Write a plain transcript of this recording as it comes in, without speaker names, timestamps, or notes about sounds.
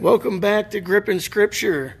Welcome back to Gripping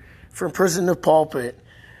Scripture from Prison to Pulpit.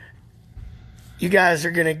 You guys are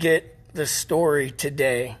going to get the story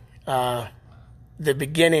today, the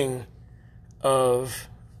beginning of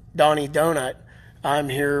Donnie Donut. I'm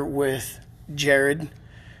here with Jaryd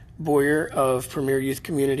Boyer of Premier Youth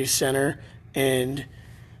Community Center and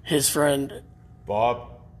his friend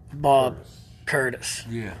Bob Curtis.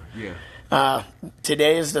 Yeah.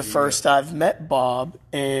 Today is the first I've met Bob,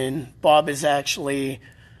 and Bob is actually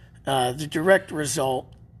the direct result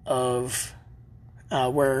of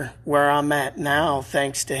where I'm at now,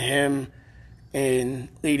 thanks to him in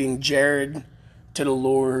leading Jaryd to the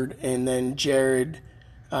Lord, and then Jaryd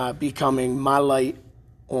becoming my light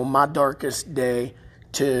on my darkest day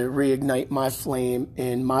to reignite my flame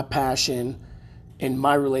and my passion and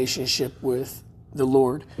my relationship with the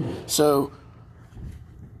Lord. So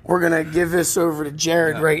we're gonna give this over to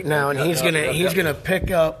Jaryd right now, and he's gonna pick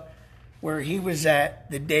up where he was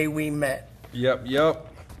at the day we met. Yep.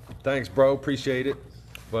 Thanks, bro. Appreciate it.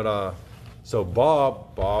 But so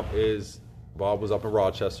Bob was up in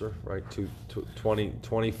Rochester, right?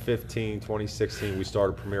 2015, 2016, we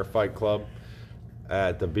started Premier Fight Club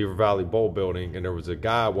at the Beaver Valley Bowl building, and there was a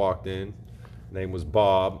guy walked in, name was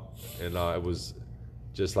Bob, and it was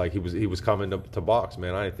just like he was coming to box,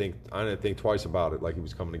 man. I didn't think twice about it. Like, he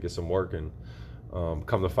was coming to get some work, and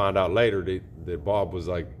come to find out later that Bob was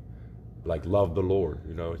like loved the Lord,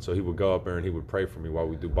 you know. So he would go up there and he would pray for me while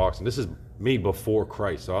we do boxing. This is me before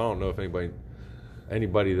Christ, so I don't know if anybody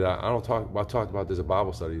that I talked about this at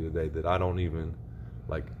Bible study today, that I don't even,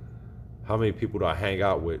 like, how many people do I hang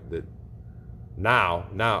out with that now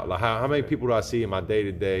like how many people do I see in my day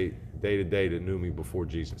to day that knew me before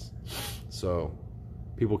Jesus? So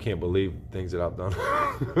people can't believe things that I've done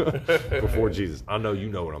before Jesus. I know you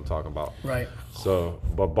know what I'm talking about. Right. So,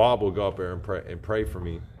 but Bob will go up there and pray for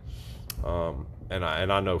me, and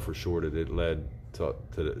I know for sure that it led to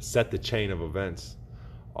set the chain of events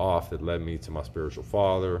off that led me to my spiritual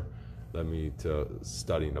father, led me to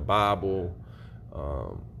studying the Bible.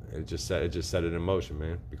 It just set it in motion,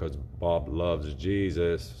 man, because Bob loves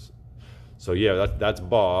Jesus. So yeah, that's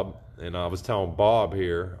Bob, and I was telling Bob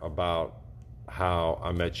here about how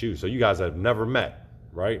I met you. So you guys have never met,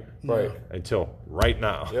 right? No. Right. Until right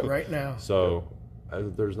now. Yep. Right now. So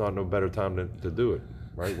there's no better time to do it,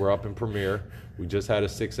 right? We're up in Premier. We just had a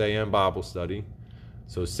 6 a.m. Bible study.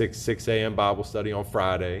 So 6 a.m. Bible study on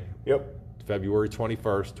Friday. Yep. February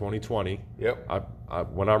 21st, 2020. Yep. I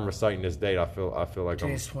when I'm reciting this date, I feel like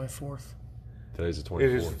today's 24th. Today's the 24th.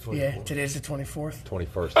 It is the 24th. Yeah, today's the 24th.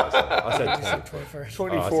 21st. I said 20. 21st.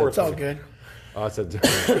 24th. It's all good. I said,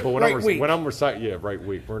 but when I'm reciting, yeah, right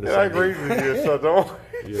week. We're in the I same agree with you, so don't.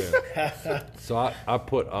 Yeah. So I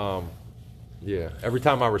put yeah. Every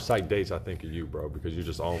time I recite dates, I think of you, bro, because you're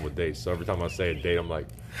just on with dates. So every time I say a date, I'm like,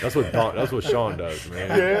 that's what Sean does,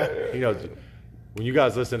 man. Yeah. You know, when you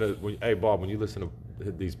guys listen to, hey Bob, when you listen to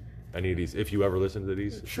any of these, if you ever listen to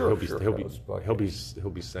these, Sure. he'll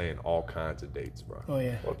be saying all kinds of dates, bro. Oh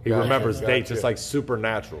yeah. He remembers dates. Gotcha. It's like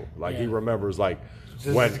supernatural. Like he remembers like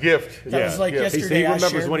This when is a gift. That was like yesterday. He remembers I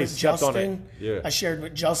shared when he with stepped on it. Justin. Yeah. I shared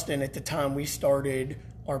with Justin at the time we started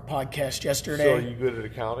our podcast yesterday. So are you good at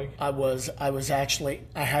accounting? I was actually,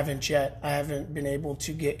 I haven't yet. I haven't been able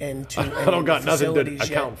to get into any I don't got nothing to facilities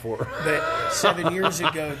account yet. for. But 7 years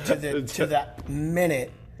ago to that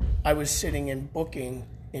minute, I was sitting in booking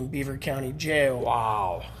in Beaver County Jail.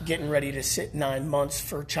 Wow. Getting ready to sit 9 months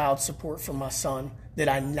for child support for my son that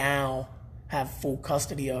I now have full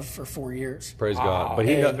custody of for 4 years. Praise God. But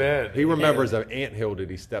he remembers an anthill that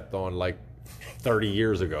he stepped on like 30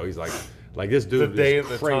 years ago. He's like this dude The day is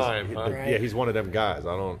and the crazy. time, huh? Yeah, he's one of them guys.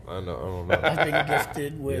 I don't know. I've been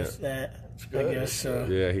gifted with that, I guess. So.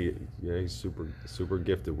 Yeah, he's super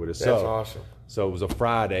gifted with it. That's awesome. So it was a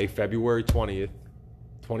Friday, February 20th,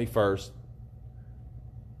 21st,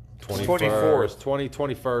 2021.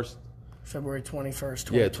 February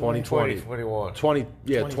 21st, Yeah, 2020. 2021.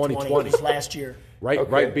 2020. It was last year. Right,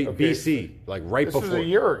 Okay, right, okay. BC, like right This before. was a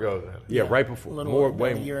year ago then. Yeah, right before. A little More, about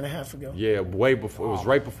way, a year and a half ago. Yeah, way before. It was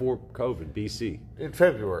right before COVID, BC. In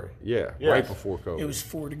February. Yeah, Yes. right before COVID. It was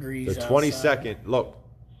 4 degrees The outside. 22nd, look,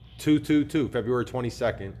 222, February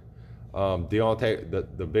 22nd, Deontay,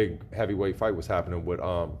 the big heavyweight fight was happening with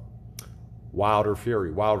Wilder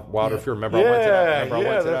Fury. Wilder Fury, remember I went to that? Remember I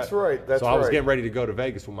went to that's that? right. That's so I was right. getting ready to go to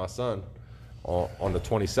Vegas with my son on the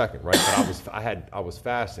 22nd, right? But I was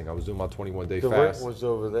fasting. I was doing my 21-day The fast. ring was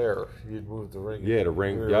over there. You'd moved the ring. Yeah, the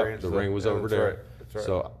ring. You Yep, arranged the that. ring was Yeah, over that's there. right. That's right.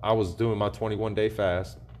 So I was doing my 21-day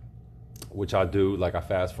fast, which I do. Like, I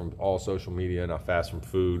fast from all social media and I fast from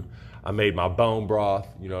food. I made my bone broth.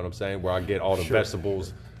 You know what I'm saying? Where I get all the Sure.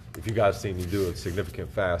 vegetables, if you guys see me do a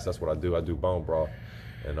significant fast, that's what I do. I do bone broth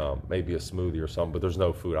and maybe a smoothie or something, but there's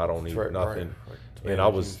no food. I don't eat nothing. Right. And I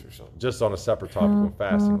was just on a separate topic of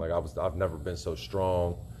fasting. Like I've never been so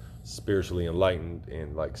strong, spiritually enlightened,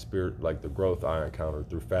 and like the growth I encountered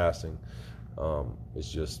through fasting.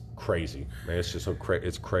 It's just crazy, man. It's just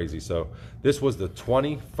it's crazy. So this was the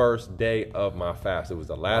 21st day of my fast. It was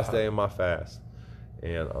the last day of my fast,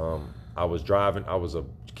 and I was driving. I was a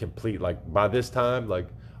complete, like, by this time, like,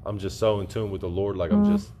 I'm just so in tune with the Lord. Like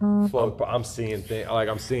I'm seeing things. Like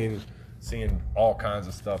I'm seeing all kinds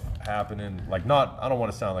of stuff happening. Like I don't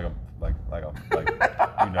want to sound like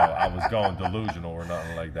I was going delusional or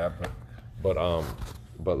nothing like that.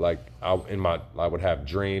 But like I would have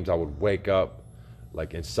dreams. I would wake up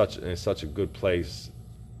like in such a good place.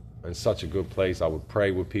 In such a good place. I would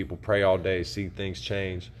pray with people, pray all day, see things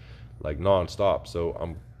change, like nonstop. So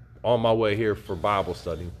I'm on my way here for Bible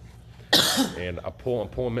study, and I'm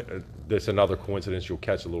pulling. This another coincidence you'll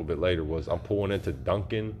catch a little bit later was I'm pulling into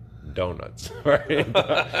Dunkin' Donuts. Right?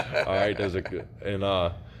 All right. There's a good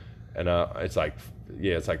it's like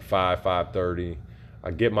 5:30.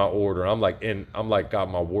 I get my order. I'm like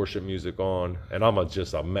got my worship music on, and I'm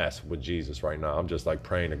just a mess with Jesus right now. I'm just like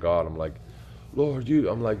praying to God. I'm like,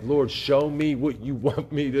 Lord, show me what you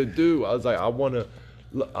want me to do. I was like, I want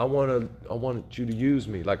you to use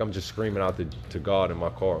me. Like I'm just screaming out to God in my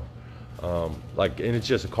car. And it's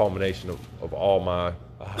just a culmination of all my,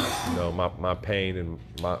 my pain and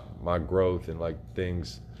my growth and like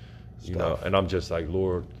things, and I'm just like,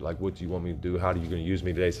 Lord, like, what do you want me to do? How are you going to use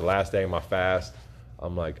me today? It's the last day of my fast.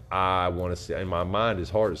 I'm like, I want to see, and my mind is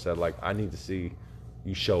hard to say, like, I need to see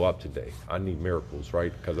you show up today. I need miracles,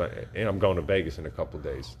 right? Because I'm going to Vegas in a couple of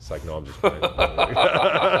days. It's like, no, I'm just playing.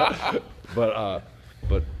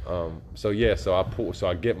 So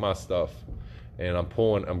I get my stuff, and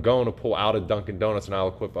I'm going to pull out of Dunkin' Donuts in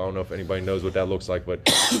Aliquippa. I don't know if anybody knows what that looks like, but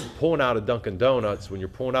pulling out of Dunkin' Donuts, when you're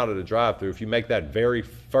pulling out of the drive-thru, if you make that very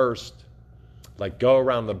first, like, go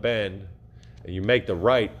around the bend, and you make the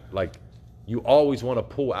right, like, you always want to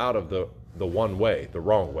pull out of the one way, the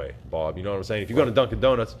wrong way, Bob. You know what I'm saying? If you go to Dunkin'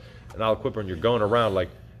 Donuts and Aliquippa and you're going around, like,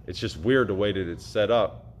 it's just weird the way that it's set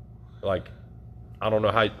up. Like, I don't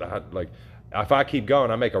know how like, if I keep going,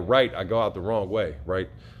 I make a right, I go out the wrong way, right?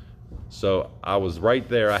 So I was right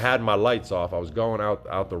there. I had my lights off. I was going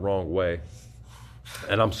out the wrong way.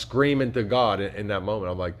 And I'm screaming to God in that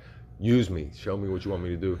moment. I'm like, use me. Show me what you want me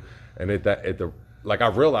to do. And I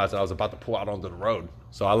realized I was about to pull out onto the road.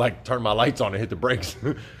 So I like turned my lights on and hit the brakes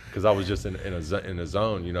because I was just in a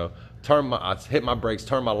zone, I hit my brakes,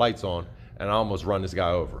 turned my lights on, and I almost run this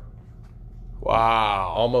guy over. Wow.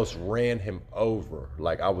 Almost ran him over.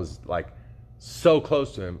 Like I was like so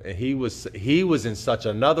close to him, and he was in such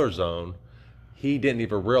another zone, he didn't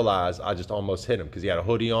even realize I just almost hit him because he had a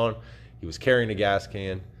hoodie on, he was carrying a gas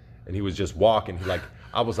can, and he was just walking.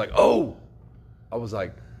 I was like,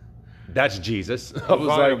 that's Jesus. I was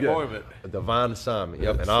like, appointment. A divine assignment.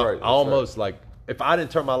 Yep. That's And I right, almost like, if I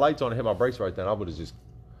didn't turn my lights on and hit my brakes right then, I would have just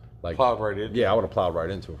like plowed right into. Yeah, I would have plowed right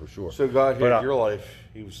into him for sure. So God hit your life.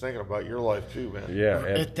 He was thinking about your life too, man. Yeah.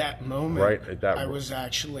 At that moment, I was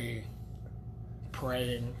actually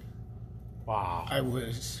praying. Wow.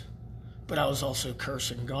 But I was also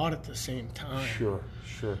cursing God at the same time. Sure.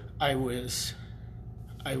 I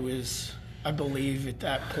believe at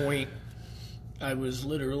that point, I was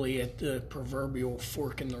literally at the proverbial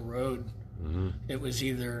fork in the road. Mm-hmm. It was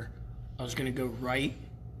either I was going to go right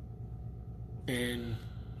and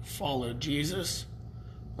follow Jesus,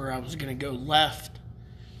 or I was going to go left,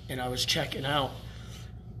 and I was checking out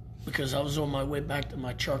because I was on my way back to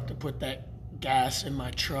my truck to put that gas in my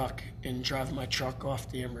truck and drive my truck off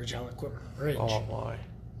the Enbridge Aliquippa Bridge. Oh, my.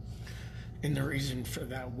 And the reason for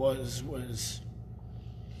that was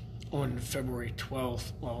on February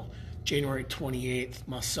 12th, January 28th,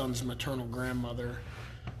 my son's maternal grandmother,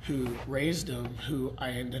 who raised him, who I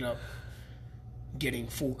ended up getting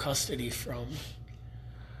full custody from,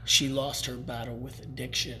 she lost her battle with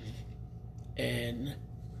addiction, and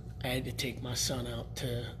I had to take my son out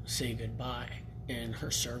to say goodbye, and her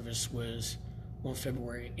service was on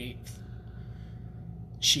February 8th.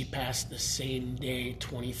 She passed the same day,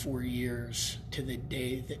 24 years, to the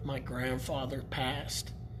day that my grandfather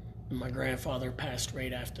passed. And my grandfather passed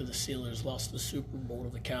right after the Steelers lost the Super Bowl to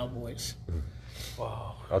the Cowboys.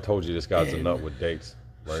 Wow. I told you this guy's a nut with dates.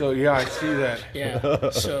 Right? So, yeah, I see that. Yeah.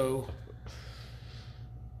 So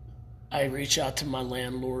I reached out to my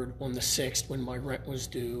landlord on the 6th when my rent was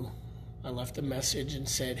due. I left a message and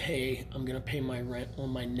said, hey, I'm going to pay my rent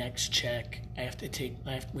on my next check. We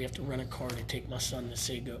have to rent a car to take my son to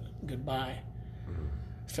say goodbye. Mm-hmm.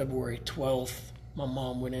 February 12th, my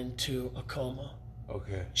mom went into a coma.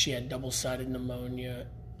 Okay. She had double-sided pneumonia,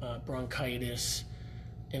 bronchitis,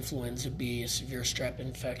 influenza B, a severe strep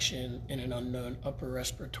infection, and an unknown upper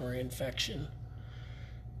respiratory infection.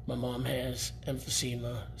 My mom has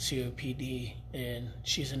emphysema, COPD, and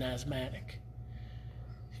she's an asthmatic.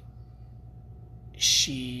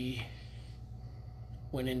 She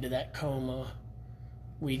went into that coma.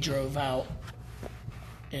 We drove out,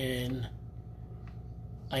 and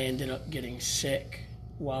I ended up getting sick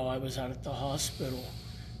while I was out at the hospital.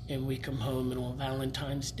 And we come home, and on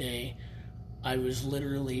Valentine's Day, I was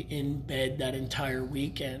literally in bed that entire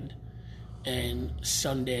weekend. And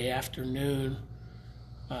Sunday afternoon,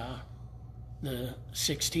 the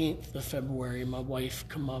 16th of February, my wife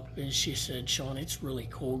come up and she said, "Sean, it's really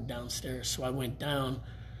cold downstairs." So I went down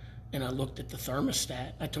and I looked at the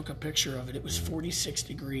thermostat. I took a picture of it. It was 46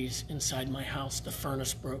 degrees inside my house. The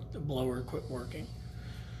furnace broke. The blower quit working.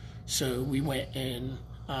 So we went and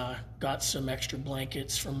got some extra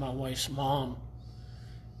blankets from my wife's mom.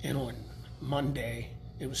 And on Monday,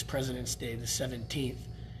 it was President's Day, the 17th,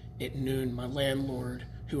 at noon, my landlord,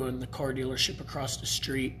 who owned the car dealership across the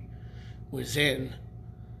street, was in,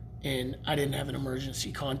 and I didn't have an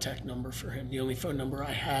emergency contact number for him. The only phone number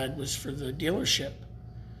I had was for the dealership.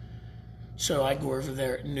 So I go over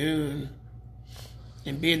there at noon,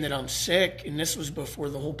 and being that I'm sick, and this was before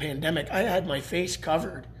the whole pandemic, I had my face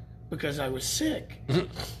covered because I was sick.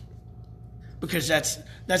 Because that's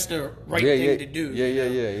the right thing to do.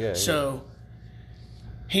 Yeah. So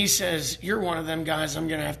he says, "You're one of them guys I'm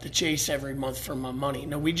going to have to chase every month for my money."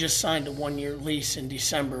 Now, we just signed a 1-year lease in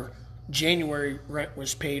December. January rent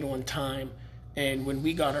was paid on time. And when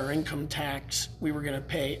we got our income tax, we were going to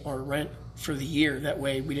pay our rent for the year. That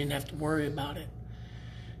way we didn't have to worry about it.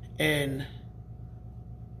 And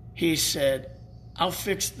he said, "I'll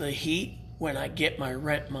fix the heat when I get my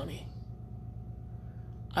rent money."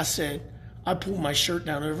 I pulled my shirt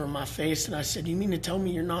down over my face and I said, "You mean to tell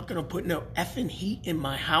me you're not going to put no effing heat in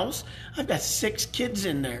my house? I've got 6 kids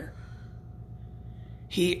in there."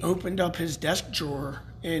 He opened up his desk drawer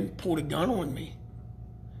and pulled a gun on me.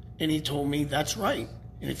 And he told me, "That's right.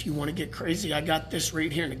 And if you want to get crazy, I got this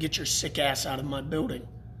right here to get your sick ass out of my building."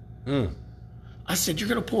 I said, "You're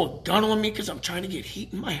going to pull a gun on me because I'm trying to get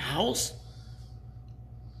heat in my house?"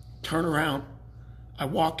 Turn around. I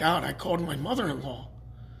walk out. I called my mother-in-law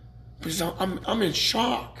because I'm in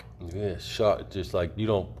shock. Yeah, shock. Just like you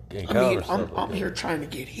don't encounter stuff. I'm here trying to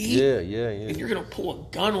get heat. Yeah. And you're going to pull a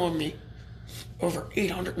gun on me over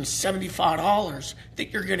 $875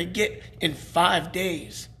 that you're going to get in 5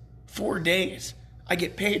 days, 4 days. I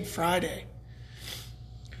get paid Friday.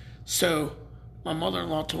 So my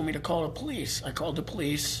mother-in-law told me to call the police. I called the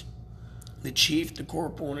police. The chief, the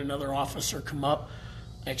corporal, and another officer come up.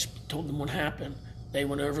 I told them what happened. They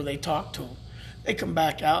went over, they talked to him. They come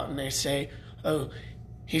back out and they say, "Oh,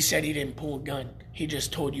 he said he didn't pull a gun. He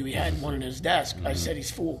just told you he had one in his desk." I said, "He's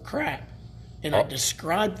full of crap." And I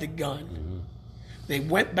described the gun. They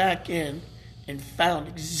went back in and found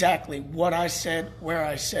exactly what I said, where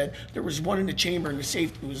I said. There was one in the chamber and the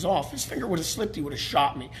safety was off. His finger would have slipped, he would have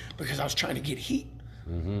shot me because I was trying to get heat.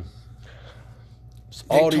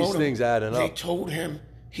 All these things adding up. They told him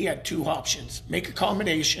he had 2 options: make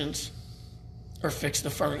accommodations or fix the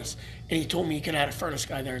furnace. And he told me he could add a furnace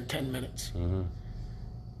guy there in 10 minutes.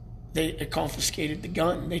 They confiscated the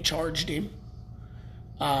gun. They charged him.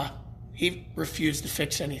 He refused to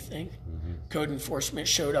fix anything. Code enforcement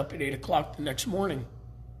showed up at 8 o'clock the next morning,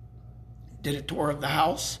 did a tour of the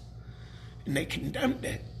house, and they condemned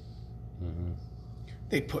it.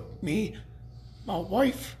 They put me, my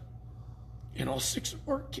wife, and all 6 of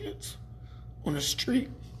our kids on the street.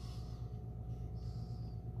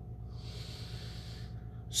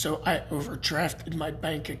 So I overdrafted my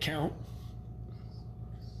bank account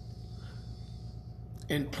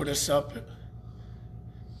and put us up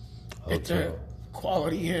at the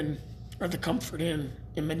Quality Inn or the Comfort Inn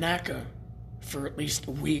in Monaco for at least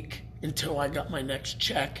a week until I got my next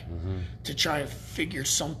check to try and figure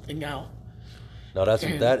something out. Now that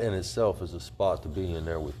in itself is a spot to be in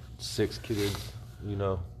there with 6 kids, you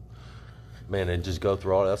know. Man, and just go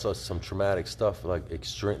through all that. That's some traumatic stuff, like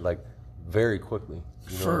extreme, like very quickly.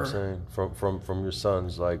 You know what I'm saying? From your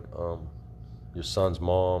son's your son's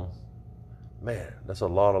mom. Man, that's a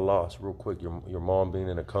lot of loss real quick. Your mom being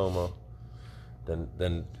in a coma,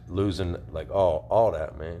 then losing like all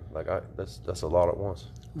that, man. Like that's a lot at once.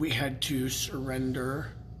 We had to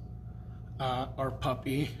surrender our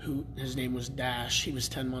puppy, who his name was Dash. He was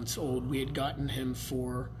 10 months old. We had gotten him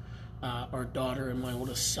for our daughter and my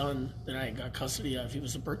oldest son that I got custody of. He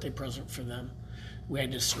was a birthday present for them. We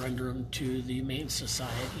had to surrender him to the Humane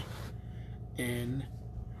Society. and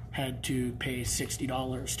had to pay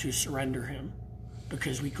 $60 to surrender him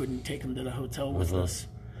because we couldn't take him to the hotel with us.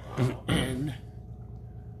 And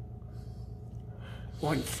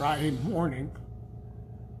one Friday morning,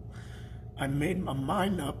 I made my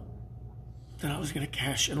mind up that I was going to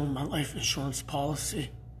cash in on my life insurance policy.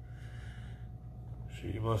 So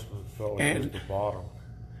you must have felt like it was the bottom.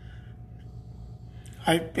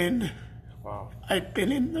 I'd been Wow.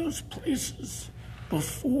 in those places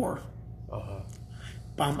before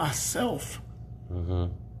by myself.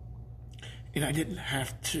 And I didn't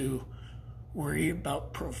have to worry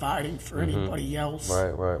about providing for anybody else.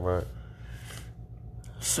 Right.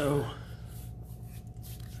 So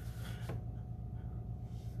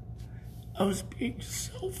I was being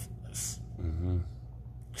selfless.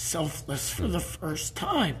 Selfless for the first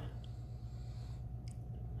time.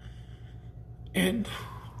 And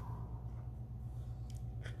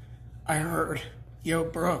I heard, yo,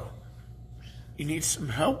 bro, you need some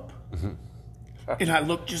help? And I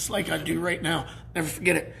looked just like I do right now. Never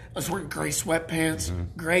forget it. I was wearing gray sweatpants,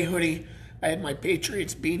 gray hoodie. I had my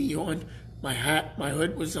Patriots beanie on. My hat, my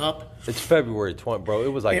hood was up. It's February 20, bro. It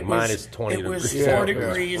was like minus 20 It was degrees. 4 It was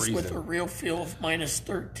degrees with freezing. a real feel of minus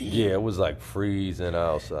 13. Yeah, it was like freezing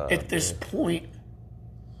outside. At this point,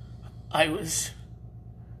 I was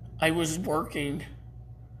working.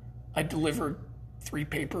 I delivered 3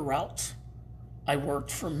 paper routes. I worked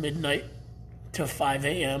from midnight to 5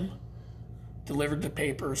 a.m., delivered the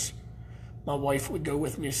papers. My wife would go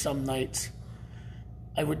with me some nights.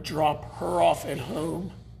 I would drop her off at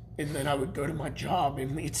home, and then I would go to my job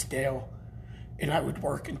in Leedsdale, and I would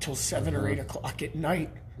work until 7 or 8 o'clock at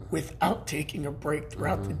night without taking a break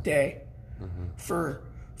throughout the day. For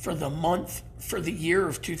the year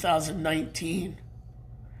of 2019,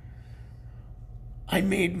 I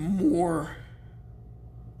made more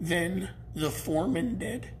than the foreman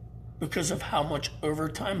did because of how much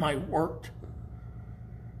overtime I worked.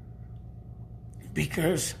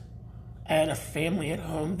 Because I had a family at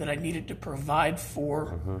home that I needed to provide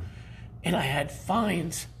for, and I had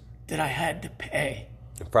fines that I had to pay.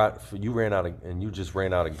 You ran out of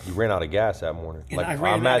gas that morning. And Like I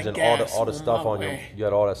ran imagine out of gas all the on stuff my on way. you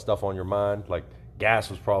had all that stuff on your mind. Like gas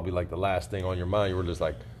was probably like the last thing on your mind. You were just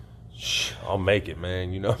like, shh, I'll make it,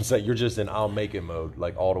 man. You know what I'm saying? You're just in I'll make it mode,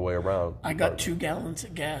 like all the way around. I got 2 gallons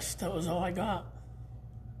of gas. That was all I got.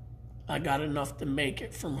 I got enough to make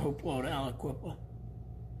it from Hopewell to Aliquippa.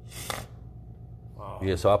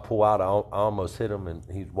 Yeah, so I pull out. I almost hit him, and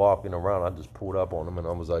he's walking around. I just pulled up on him, and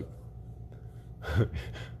I was like,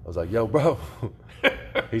 "Yo, bro."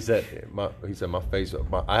 He said, "My face.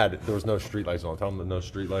 There was no street lights on. Tell him no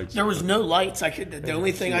street lights." There was no lights. The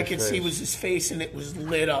only thing I could see was his face, and it was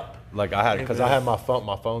lit up. Like I had my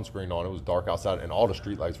phone screen on. It was dark outside, and all the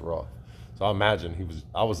street lights were off. So I imagine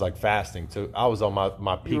I was like fasting too. I was on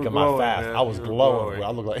my peak of my glowing, fast. man. I was You were glowing. glowing. I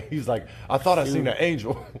looked like he's like I thought I seen an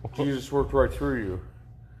angel. Jesus worked right through you.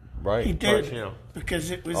 Right? He did, Right, yeah. because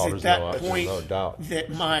it was Oh, at there's that no point doubt. that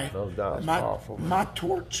No doubt. powerful, man. my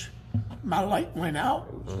torch, my light went out,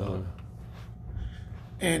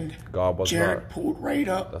 and God was Jaryd right. pulled right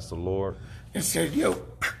up That's the Lord. and said, "Yo,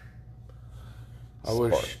 I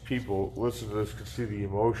wish people listen to this could see the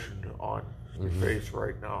emotion on your face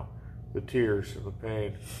right now, the tears and the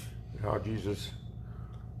pain, and how Jesus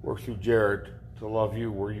worked through Jaryd to love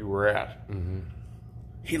you where you were at.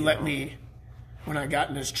 he let me." When I got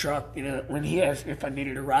in his truck, when he asked me if I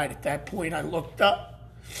needed a ride, at that point I looked up.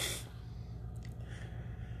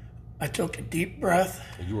 I took a deep breath,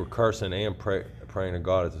 You were cursing and praying to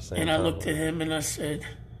God at the same and time. I looked at him and I said,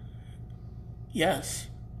 "Yes."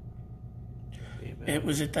 Amen. And it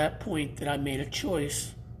was at that point that I made a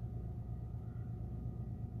choice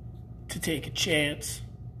to take a chance.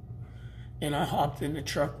 And I hopped in the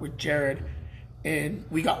truck with Jaryd, and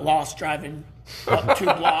we got lost driving up 2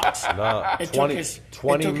 blocks. Nah, It 20 took us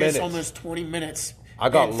 20 minutes. almost 20 minutes. I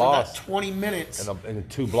got And lost. For that 20 minutes. in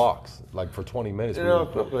 2 blocks, like for 20 minutes. You know,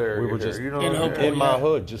 up there, we were just you know, In Hopewell, in my yeah.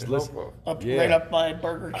 hood, just In listening. Hopewell. Up, Yeah. right up by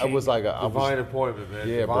Burger King. I was like, divine appointment, man.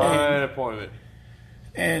 Yeah, bro. Divine appointment.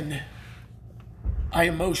 And I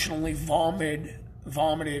emotionally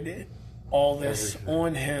vomited all this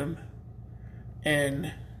on him.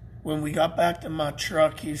 And when we got back to my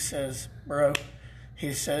truck, he says, "Bro,"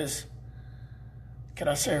 he says, "Can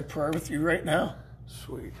I say a prayer with you right now?"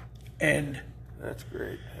 Sweet. And That's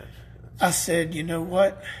great, man. I said, "You know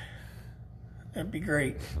what? That'd be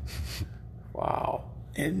great." Wow.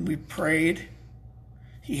 And we prayed.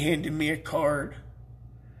 He handed me a card.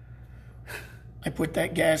 I put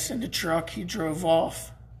that gas in the truck. He drove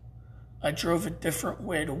off. I drove a different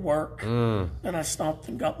way to work. Then I stopped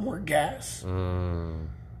and got more gas.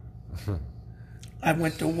 I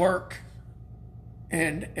went to work,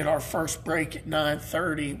 and at our first break at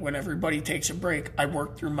 9:30, when everybody takes a break, I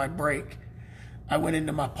worked through my break. I went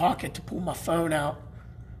into my pocket to pull my phone out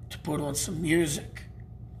to put on some music,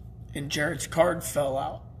 and Jaryd's card fell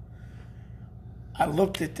out. I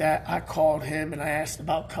looked at that, I called him, and I asked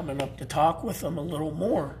about coming up to talk with him a little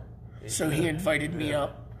more. So he invited me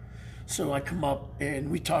up. So I come up,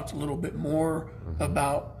 and we talked a little bit more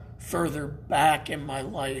about further back in my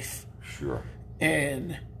life. Sure.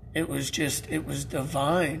 And it was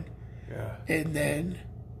divine. Yeah. And then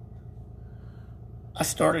I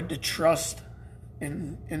started to trust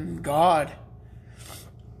in God.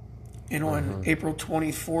 And on April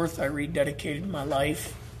 24th, I rededicated my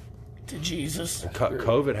life to Jesus.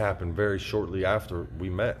 COVID happened very shortly after we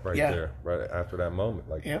met, right Yeah. there, right after that moment.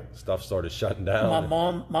 Like Yep. stuff started shutting down.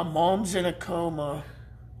 My mom's in a coma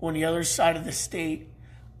on the other side of the state.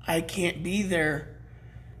 I can't be there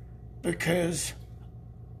because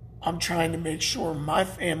I'm trying to make sure my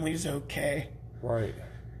family's okay. Right.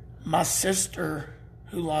 My sister,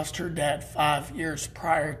 who lost her dad 5 years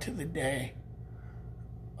prior to the day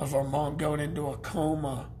of our mom going into a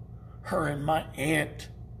coma, her and my aunt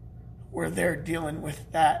were there dealing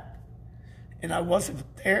with that. And I wasn't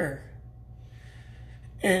there.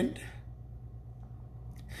 And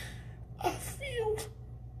I feel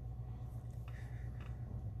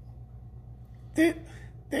that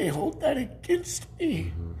they hold that against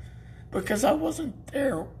me because I wasn't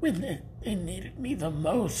there when they needed me the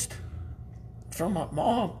most for my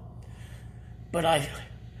mom. But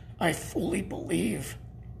I fully believe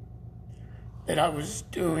that I was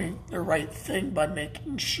doing the right thing by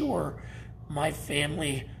making sure my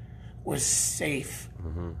family was safe.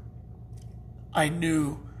 I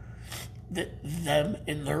knew that them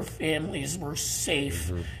and their families were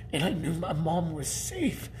safe, and I knew my mom was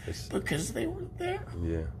safe because they were there.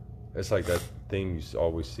 Yeah, it's like that thing you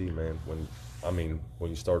always see, man. When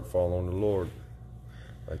you start following the Lord,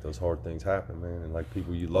 like those hard things happen, man. And like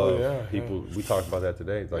people you love, we talked about that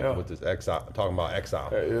today. Like with this exile, talking about exile.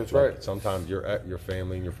 That's like, right. Sometimes your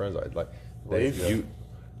family and your friends, like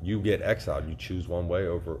you get exiled. You choose one way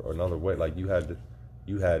over another way. Like you had to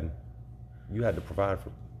provide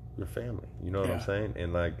for your family. You know what I'm saying?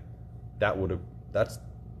 And like that's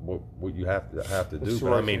what you have to do.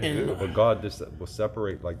 But I mean, but God just will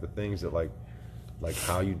separate like the things that like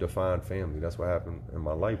how you define family. That's what happened in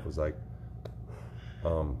my life. Was like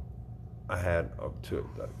I had a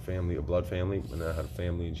blood family, and I had a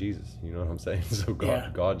family in Jesus. You know what I'm saying? So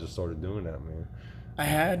God just started doing that, man.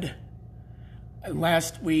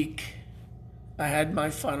 Last week, I had my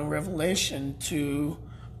final revelation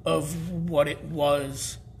of what it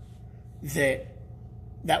was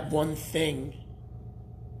that one thing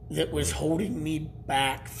that was holding me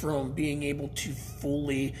back from being able to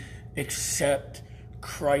fully accept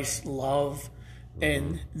Christ's love,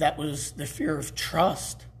 and that was the fear of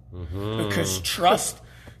trust. Because trust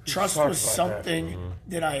was something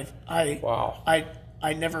that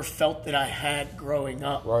I never felt that I had growing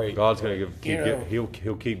up. Right. God's gonna he'll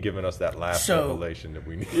keep giving us that last revelation that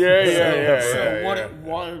we need. Yeah. What it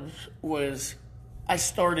was I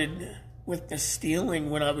started with the stealing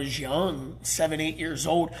when I was young, 7, 8 years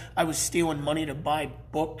old. I was stealing money to buy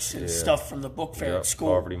books and stuff from the book fair at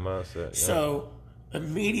school. Poverty mindset. Yeah. So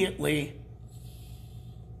immediately,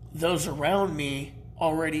 those around me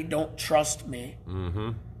already don't trust me.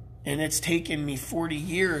 And it's taken me 40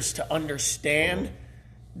 years to understand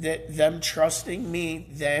that them trusting me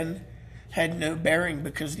then had no bearing,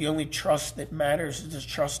 because the only trust that matters is the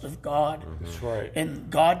trust of God. That's right. And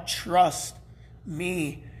God trusts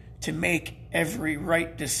me to make every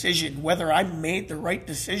right decision. Whether I made the right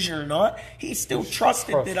decision or not, He still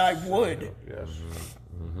trusted that I would. Yes.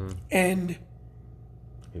 And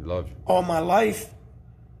He loves you. all my life,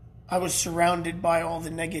 I was surrounded by all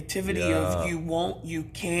the negativity of you won't, you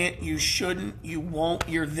can't, you shouldn't, you won't,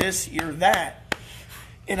 you're this, you're that.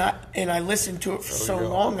 And I listened to it for so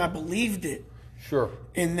long, I believed it. Sure.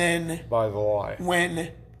 And then By the lie.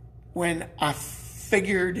 when I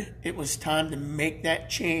figured it was time to make that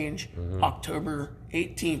change, October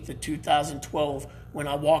 18th of 2012, when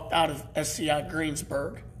I walked out of SCI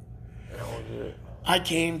Greensburg, I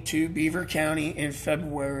came to Beaver County in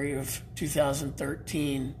February of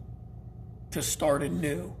 2013 to start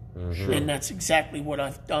anew. And that's exactly what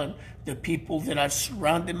I've done. The people that I've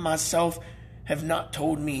surrounded myself have not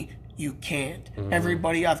told me you can't.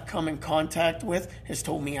 Everybody I've come in contact with has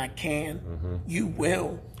told me I can. You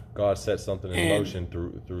will. God set something in motion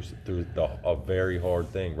through a very hard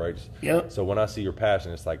thing, right? Yep. So when I see your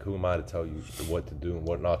passion, it's like, who am I to tell you what to do and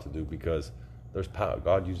what not to do? Because there's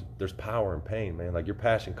power. There's power in pain, man. Like your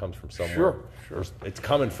passion comes from somewhere. Sure. It's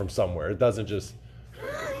coming from somewhere. It doesn't just.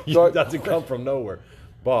 It doesn't come from nowhere.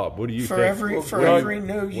 Bob, what do you think? For every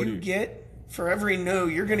no you get, for every no,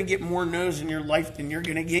 you're going to get more no's in your life than you're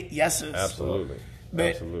going to get yeses. Absolutely.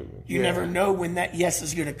 But you never know when that yes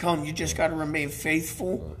is going to come. You just got to remain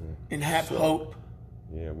faithful and have hope.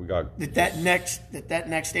 Yeah, we got that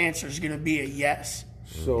next answer is going to be a yes.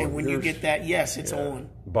 So and when you get that yes, it's on.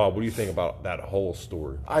 Bob, what do you think about that whole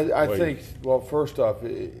story? I think, well, first off,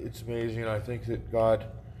 it's amazing. I think that God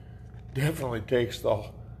definitely takes the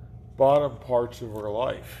bottom parts of our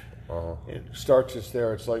life and starts us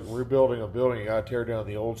there. It's like rebuilding a building. You got to tear down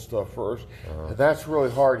the old stuff first. And that's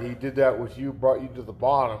really hard. He did that with you, brought you to the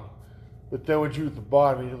bottom. But then when you were at the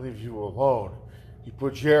bottom, he didn't leave you alone. He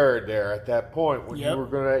put Jaryd there at that point when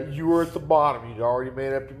you were at the bottom. You'd already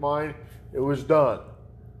made up your mind. It was done.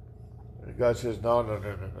 And God says, no.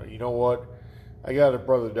 You know what? I got a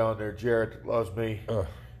brother down there, Jaryd, that loves me.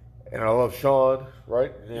 And I love Sean,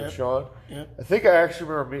 right? His name's Sean. Yep. I think I actually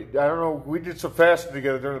remember, I don't know, we did some fasting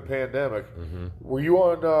together during the pandemic. Were you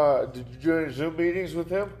on, did you do any Zoom meetings with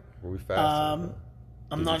him? Were we fasting?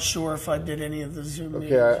 I'm not sure if I did any of the Zoom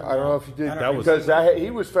meetings. Okay, I don't know if you did. Because he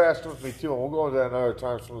was fasting with me too, and we'll go into that another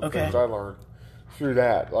time, some of the things I learned through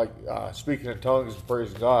that. Like speaking in tongues and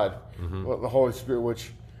praising God, the Holy Spirit,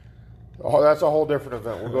 which... Oh, that's a whole different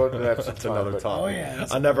event. We'll go into that sometime. That's another topic. Oh, yeah.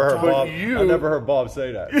 I never heard Bob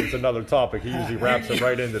say that. It's another topic. He usually wraps it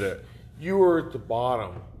right into that. You were at the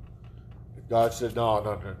bottom. God said,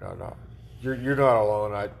 no. You're not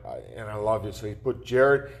alone. And I love you. So he put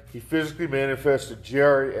Jaryd, he physically manifested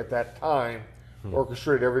Jaryd at that time,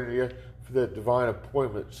 orchestrated everything for that divine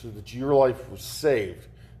appointment so that your life was saved.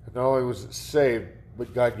 And not only was it saved,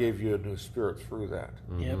 but God gave you a new spirit through that.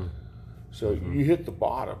 Yep. So you hit the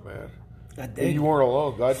bottom, man. I did. And you weren't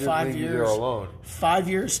alone. God didn't leave you there alone. 5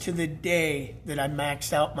 years to the day that I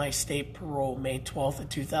maxed out my state parole, May 12th of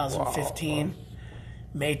 2015. Wow.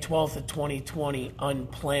 May 12th of 2020,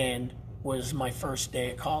 unplanned, was my first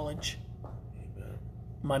day at college. Amen.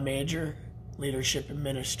 My major, leadership and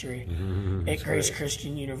ministry at Grace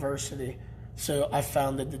Christian University. So I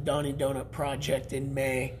founded the Donnie Donut Project in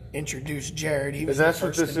May, introduced Jaryd. He was the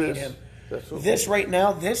first to meet him. This right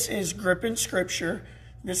now, this is Gripping Scripture.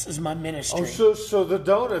 This is my ministry. Oh, so the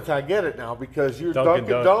donuts, I get it now, because you're Dunkin'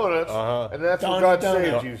 Donuts, and that's where God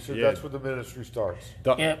saved you. So that's where the ministry starts.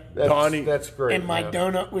 That's great. And my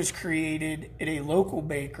donut was created at a local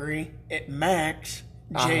bakery at Max.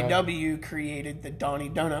 JW created the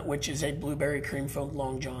Donnie Donut, which is a blueberry cream filled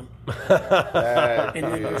Long John. And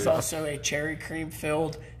then there's also a cherry cream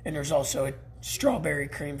filled, and there's also a strawberry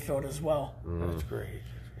cream filled as well. That's great.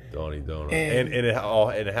 Donnie Donut. And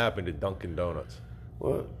it happened at Dunkin' Donuts.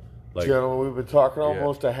 Well, gentlemen, we've been talking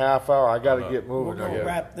almost a half hour. I got to get moving. We're going to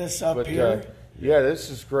wrap this up here. This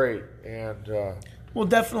is great. And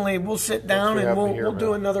we'll sit down and we'll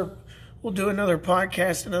do another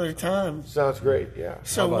podcast another time. Sounds great. Yeah.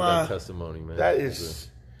 So how about that testimony, man?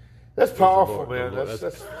 That's powerful, man.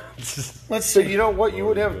 Let's see. You know what? You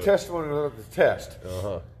wouldn't have a testimony without the test.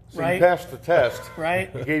 So you passed the test. Right.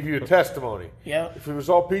 He gave you a testimony. Yeah. If it was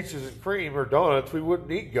all peaches and cream or donuts, we wouldn't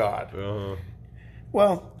need God.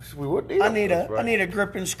 Well, we wouldn't need I need a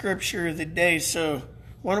Gripping Scripture of the day, so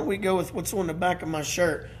why don't we go with what's on the back of my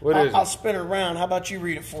shirt? I'll spin it around. How about you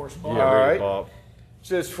read it for us, Bob? All right. Bob. It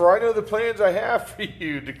says, "For I know the plans I have for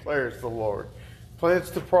you, declares the Lord. Plans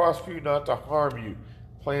to prosper you, not to harm you.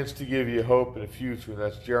 Plans to give you hope in the future." And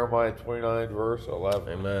that's Jeremiah 29, verse 11.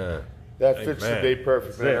 Amen. That fits the day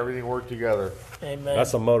perfect, man. Everything worked together. Amen.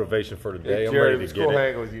 That's some motivation for the day. I'm Jaryd, ready to get it.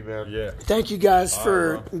 hang with you, man. Yeah. Thank you guys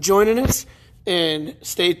for joining us, and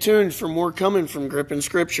stay tuned for more coming from Gripping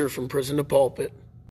Scripture from Prison to Pulpit.